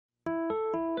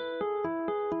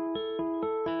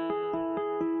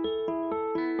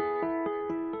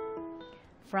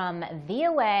From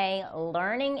VOA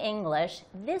Learning English,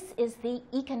 this is the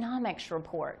Economics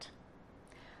Report.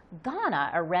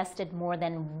 Ghana arrested more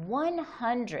than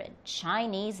 100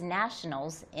 Chinese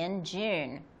nationals in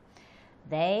June.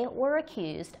 They were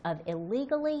accused of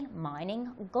illegally mining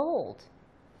gold.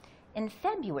 In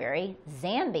February,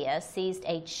 Zambia seized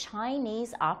a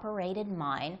Chinese-operated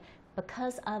mine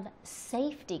because of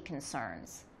safety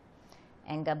concerns.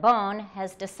 And Gabon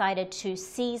has decided to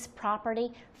seize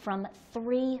property from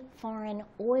 3 foreign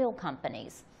oil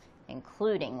companies,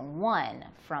 including one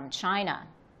from China.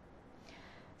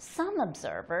 Some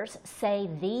observers say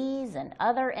these and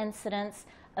other incidents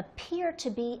appear to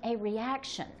be a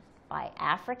reaction by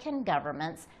African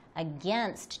governments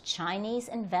against Chinese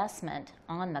investment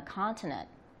on the continent.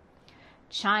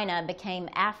 China became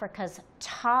Africa's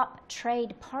top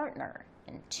trade partner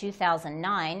in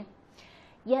 2009.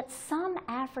 Yet some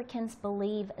Africans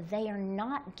believe they are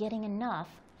not getting enough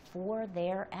for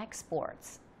their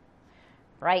exports.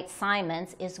 Bright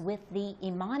Simons is with the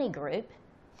Imani Group.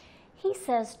 He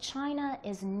says China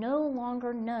is no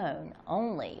longer known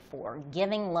only for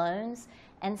giving loans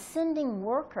and sending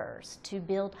workers to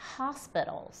build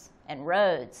hospitals and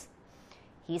roads.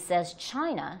 He says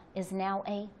China is now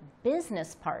a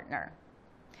business partner.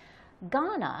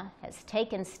 Ghana has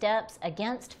taken steps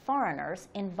against foreigners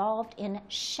involved in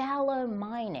shallow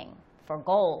mining for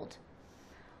gold.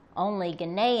 Only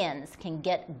Ghanaians can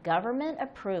get government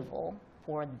approval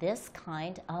for this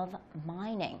kind of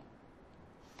mining.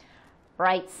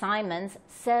 Bright Simons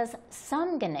says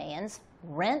some Ghanaians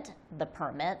rent the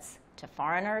permits to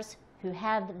foreigners who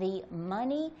have the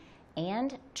money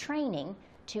and training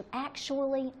to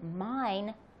actually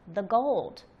mine the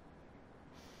gold.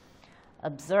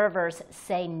 Observers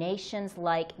say nations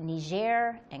like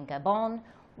Niger and Gabon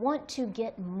want to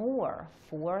get more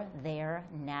for their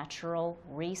natural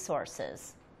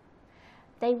resources.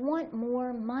 They want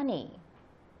more money,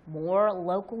 more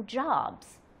local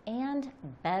jobs, and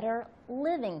better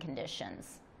living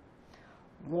conditions.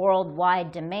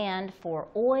 Worldwide demand for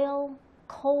oil,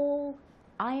 coal,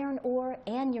 iron ore,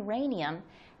 and uranium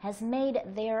has made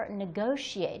their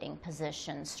negotiating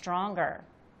position stronger.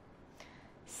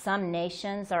 Some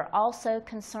nations are also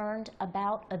concerned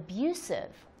about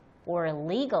abusive or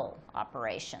illegal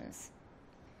operations.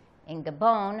 In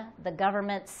Gabon, the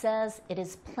government says it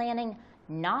is planning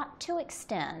not to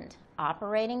extend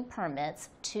operating permits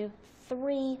to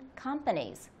 3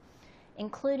 companies,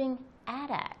 including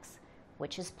Addax,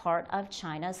 which is part of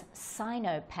China's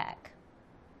Sinopec.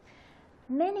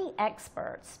 Many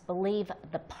experts believe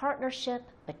the partnership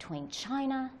between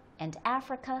China and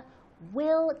Africa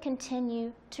will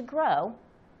continue to grow,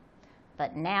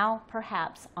 but now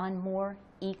perhaps on more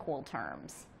equal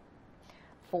terms.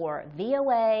 For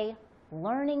VOA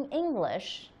Learning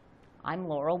English, I'm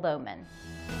Laurel Bowman.